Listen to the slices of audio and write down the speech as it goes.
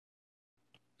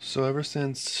So ever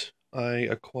since I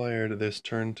acquired this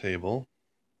turntable,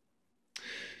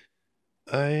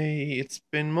 it's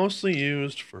been mostly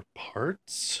used for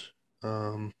parts.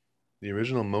 Um, the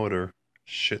original motor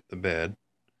shit the bed,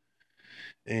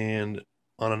 and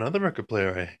on another record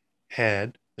player I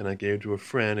had, and I gave to a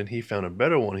friend, and he found a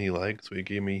better one he liked, so he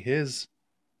gave me the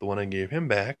one I gave him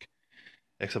back,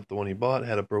 except the one he bought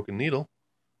had a broken needle,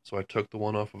 so I took the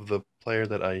one off of the player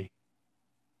that I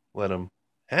let him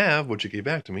have, which he gave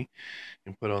back to me,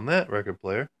 and put on that record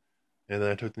player. And then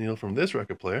I took the needle from this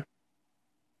record player,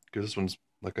 because this one's,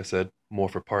 like I said, more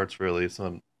for parts really. It's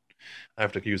not, I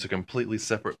have to use a completely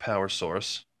separate power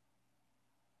source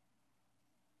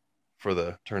for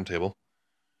the turntable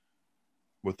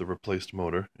with the replaced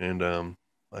motor. And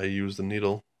I used the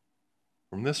needle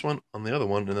from this one on the other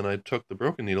one, and then I took the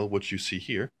broken needle, which you see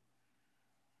here,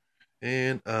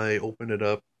 and I opened it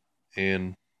up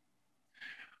and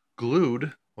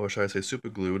glued, or should I say super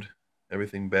glued,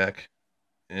 everything back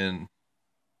in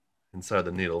inside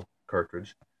the needle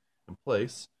cartridge in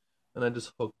place. And I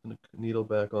just hooked the needle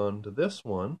back onto this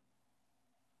one.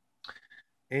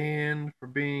 And for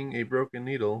being a broken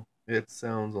needle, it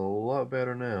sounds a lot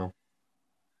better now.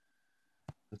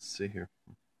 Let's see here.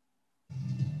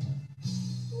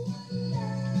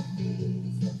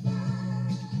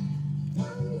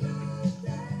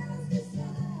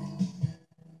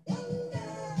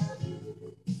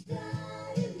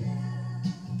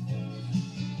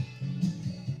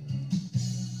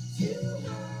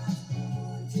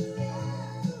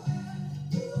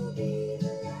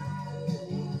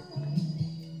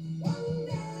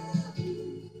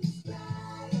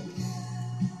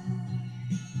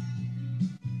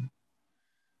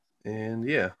 And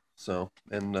yeah,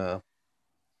 and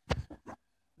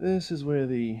this is where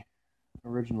the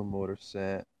original motor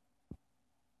sat,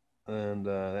 and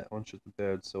that one shit the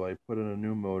bed, so I put in a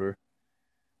new motor,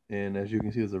 and as you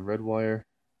can see there's a red wire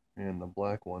and a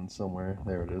black one somewhere.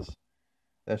 There it is.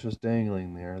 That's just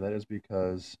dangling there. That is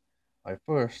because I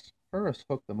first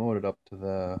hooked the motor up to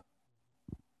the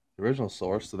original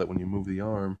source, so that when you move the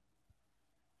arm,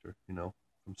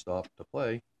 from stop to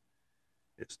play,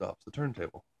 it stops the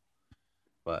turntable.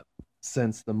 But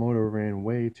since the motor ran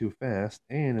way too fast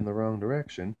and in the wrong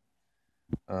direction,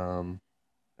 I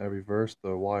reversed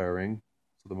the wiring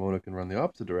so the motor can run the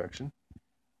opposite direction.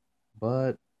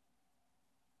 But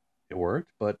it worked,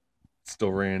 but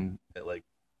still ran at like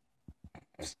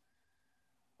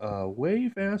way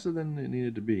faster than it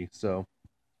needed to be. So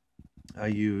I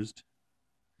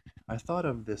thought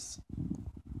of this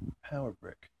power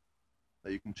brick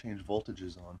that you can change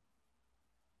voltages on,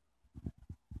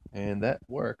 and that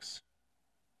works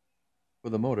for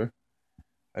the motor.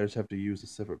 I just have to use a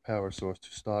separate power source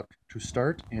to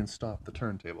start and stop the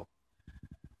turntable.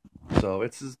 So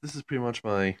this is pretty much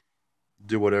my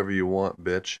do whatever you want,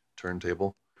 bitch,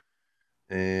 turntable.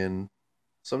 And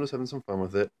so I'm just having some fun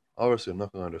with it. Obviously, I'm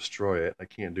not going to destroy it. I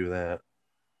can't do that.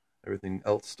 Everything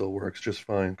else still works just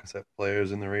fine because that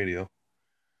player's in the radio.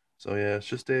 So yeah, it's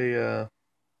just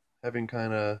having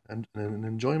kind of an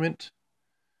enjoyment,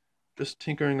 just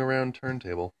tinkering around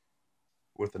turntable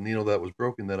with a needle that was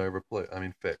broken that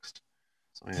fixed.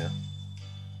 So yeah,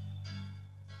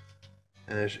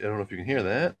 and I don't know if you can hear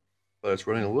that, but it's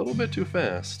running a little bit too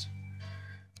fast.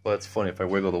 But it's funny if I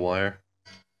wiggle the wire,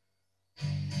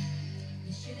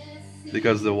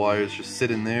 because the wires just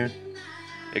sit in there.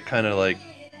 It kind of like,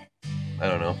 I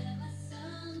don't know.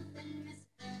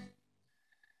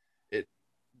 It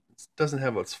doesn't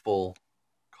have its full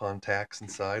contacts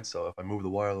inside, so if I move the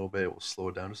wire a little bit, it will slow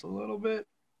it down just a little bit,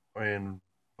 and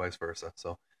vice versa.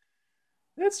 So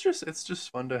it's just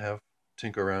fun to have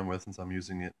tinker around with, since I'm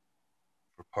using it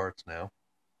for parts now.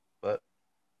 But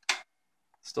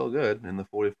still good, and the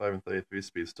 45 and 33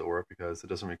 speeds still work because it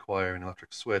doesn't require an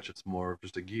electric switch. It's more of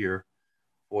just a gear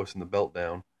forcing the belt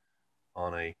down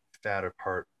on a fatter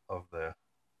part of the,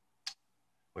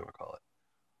 what do I call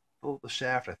it? The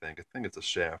shaft, I think. I think it's a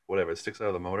shaft. Whatever, it sticks out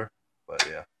of the motor. But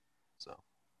yeah, so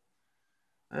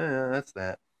that's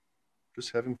that.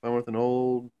 Just having fun with an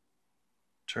old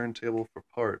turntable for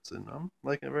parts, and I'm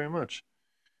liking it very much.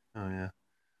 Oh yeah,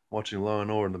 watching Law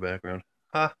and Order in the background.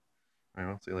 Ha! All right,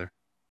 well, see you later.